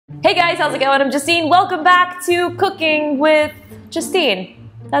Hey guys, how's it going? I'm Justine. Welcome back to Cooking with Justine.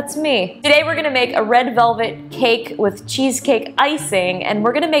 That's me. Today we're gonna make a red velvet cake with cheesecake icing, and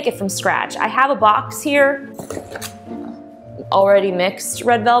we're gonna make it from scratch. I have a box here, already mixed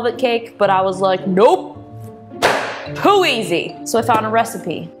red velvet cake, but I was like, nope, too easy. So I found a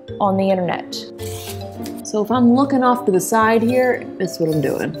recipe on the internet. So if I'm looking off to the side here, that's what I'm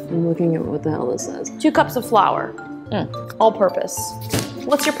doing. I'm looking at what the hell this says. 2 cups of flour, all purpose.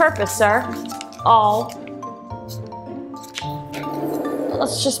 What's your purpose, sir? All.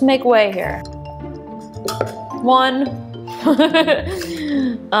 Let's just make way here. 1,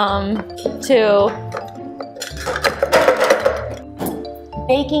 2.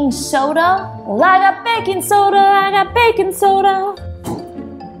 Baking soda. Well, I got baking soda, I got baking soda.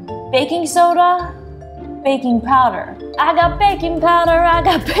 Baking soda, baking powder. I got baking powder, I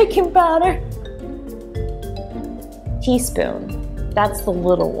got baking powder. Teaspoon. That's the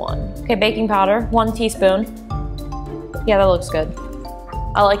little one. Okay, baking powder, 1 teaspoon. Yeah, that looks good.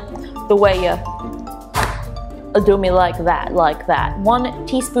 I like the way you do me like that, 1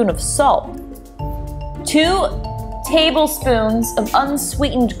 teaspoon of salt. 2 tablespoons of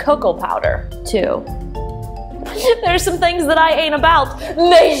unsweetened cocoa powder. 2. There's some things that I ain't about.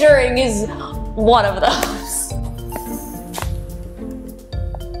 Measuring is one of those.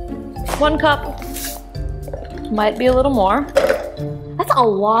 1 cup. Might be a little more. That's a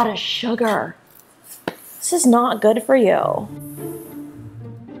lot of sugar. This is not good for you.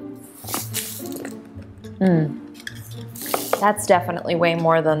 That's definitely way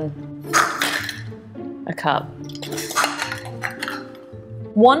more than a cup.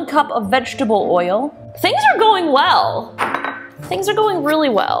 1 cup of vegetable oil. Things are going well. Things are going really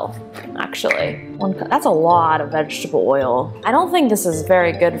well, actually. 1 cup. That's a lot of vegetable oil. I don't think this is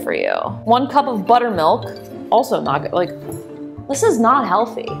very good for you. 1 cup of buttermilk. Also not good. Like, this is not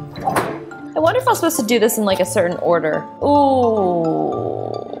healthy. I wonder if I'm supposed to do this in like a certain order. Ooh,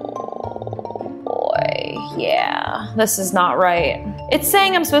 boy, yeah, this is not right. It's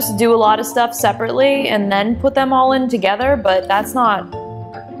saying I'm supposed to do a lot of stuff separately and then put them all in together, but that's not,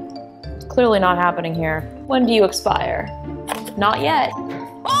 clearly not happening here. When do you expire? Not yet.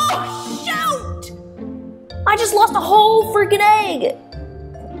 Oh, shoot! I just lost a whole freaking egg.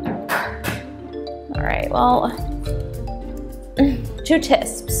 All right, well, 2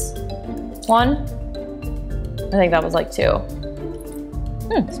 tisps. 1, I think that was like 2.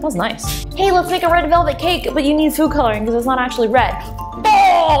 Smells nice. Hey, let's make a red velvet cake, but you need food coloring because it's not actually red.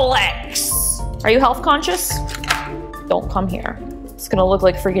 Bollocks! Are you health conscious? Don't come here. It's gonna look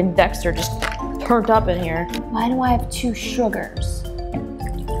like freaking Dexter just turned up in here. Why do I have 2 sugars?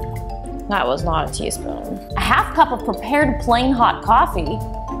 That was not a teaspoon. A 1/2 cup of prepared plain hot coffee.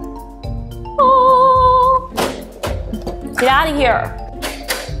 Oh. Get out of here.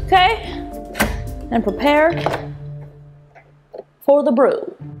 Okay? And prepare for the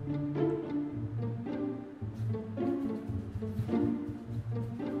brew.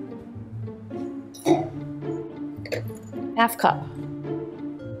 Half cup.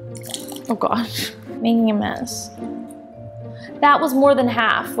 Oh gosh, making a mess. That was more than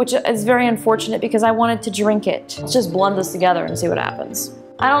half, which is very unfortunate because I wanted to drink it. Let's just blend this together and see what happens.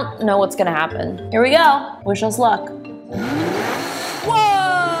 I don't know what's gonna happen. Here we go. Wish us luck. Whoa!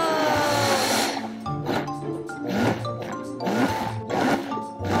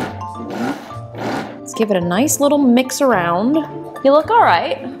 Let's give it a nice little mix around. You look all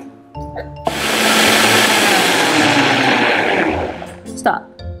right. Stop.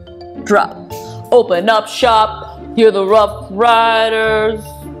 Drop. Open up shop. Hear the Rough Riders.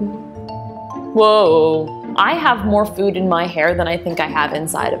 Whoa. I have more food in my hair than I think I have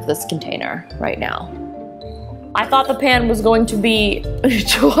inside of this container right now. I thought the pan was going to be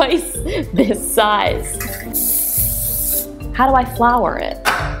twice this size. How do I flour it?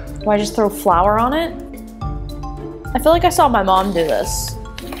 Do I just throw flour on it? I feel like I saw my mom do this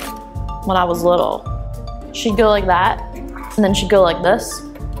when I was little. She'd go like that, and then she'd go like this.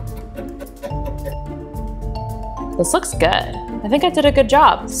 This looks good. I think I did a good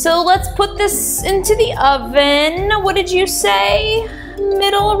job. So let's put this into the oven. What did you say?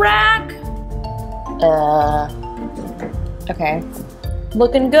 Middle rack? Okay.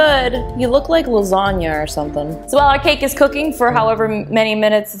 Looking good. You look like lasagna or something. So while our cake is cooking for however many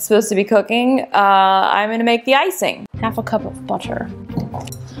minutes it's supposed to be cooking, I'm gonna make the icing. 1/2 cup of butter.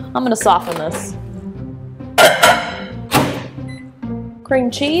 I'm gonna soften this. Cream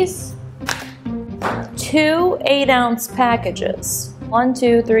cheese. 2 8-ounce packages. 1,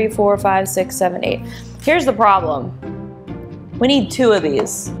 2, 3, 4, 5, 6, 7, 8. Here's the problem. We need 2 of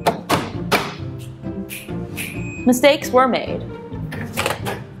these. Mistakes were made.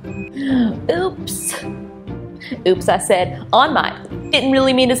 Oops. Oops, I said on my. Didn't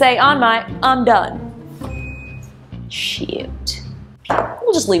really mean to say on my. I'm done. Shoot.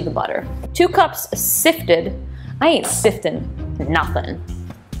 We'll just leave the butter. 2 cups sifted. I ain't sifting nothing.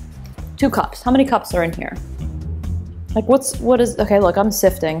 2 cups. How many cups are in here? Like what is, okay, look, I'm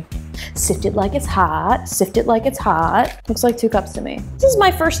sifting. Sift it like it's hot. Sift it like it's hot. Looks like 2 cups to me. This is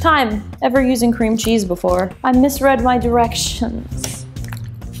my first time ever using cream cheese before. I misread my directions.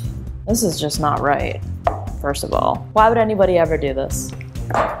 This is just not right, first of all. Why would anybody ever do this?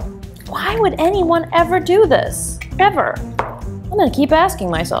 Why would anyone ever do this? Ever? I'm gonna keep asking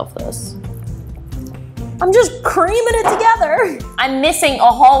myself this. I'm just creaming it together. I'm missing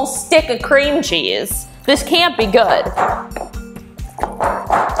a whole stick of cream cheese. This can't be good.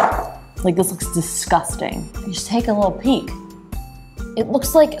 Like, this looks disgusting. Just take a little peek. It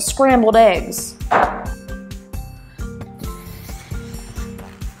looks like scrambled eggs.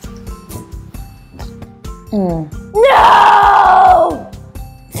 No!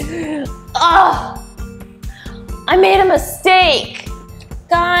 Ugh! I made a mistake!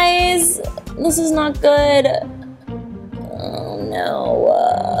 Guys, this is not good. Oh no.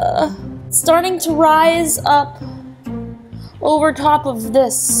 It's starting to rise up over top of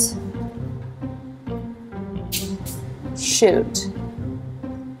this. Shoot.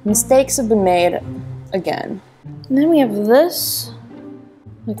 Mistakes have been made again. And then we have this.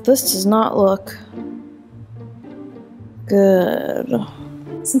 Like, this does not look good.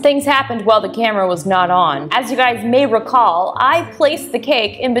 Some things happened while the camera was not on. As you guys may recall, I placed the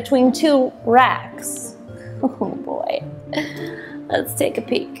cake in between 2 racks. Oh boy. Let's take a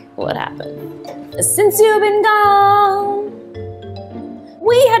peek. What happened? Since you've been gone,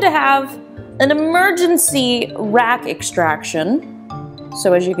 we had to have an emergency rack extraction.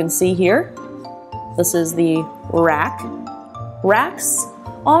 So as you can see here, this is the rack. Racks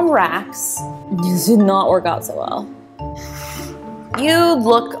on racks. This did not work out so well. You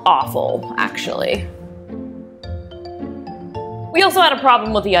look awful, actually. We also had a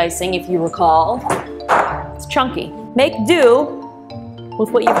problem with the icing, if you recall. It's chunky. Make do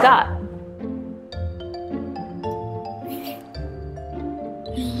with what you've got.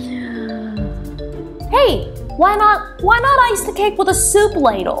 Hey, why not ice the cake with a soup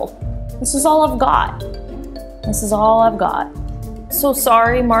ladle? This is all I've got. This is all I've got. So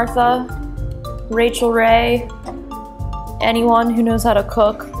sorry, Martha, Rachel Ray, anyone who knows how to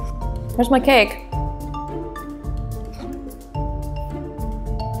cook. Where's my cake?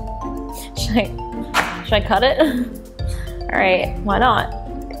 Should I cut it? All right, why not?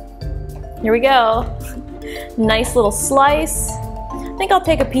 Here we go. Nice little slice. I think I'll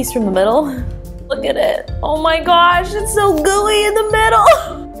take a piece from the middle. Look at it. Oh my gosh, it's so gooey in the middle.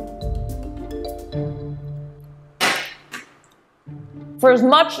 For as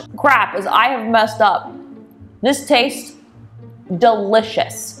much crap as I have messed up, this tastes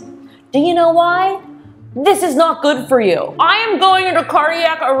delicious. Do you know why? This is not good for you. I am going into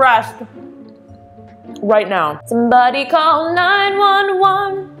cardiac arrest right now. Somebody call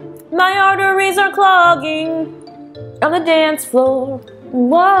 911. My arteries are clogging on the dance floor.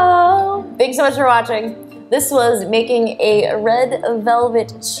 Whoa. Thanks so much for watching. This was making a red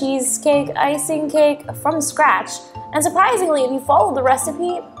velvet cheesecake icing cake from scratch. And surprisingly, if you follow the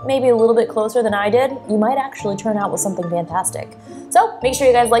recipe maybe a little bit closer than I did, you might actually turn out with something fantastic. So make sure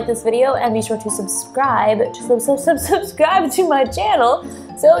you guys like this video and be sure to subscribe to my channel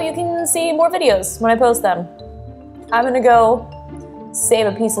so you can see more videos when I post them. I'm gonna go save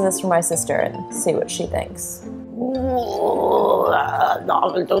a piece of this for my sister and see what she thinks. I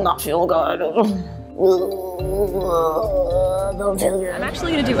do not feel good. Don't feel good. I'm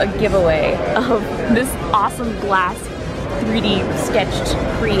actually gonna do a giveaway of this awesome glass 3D sketched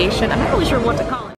creation. I'm not really sure what to call it.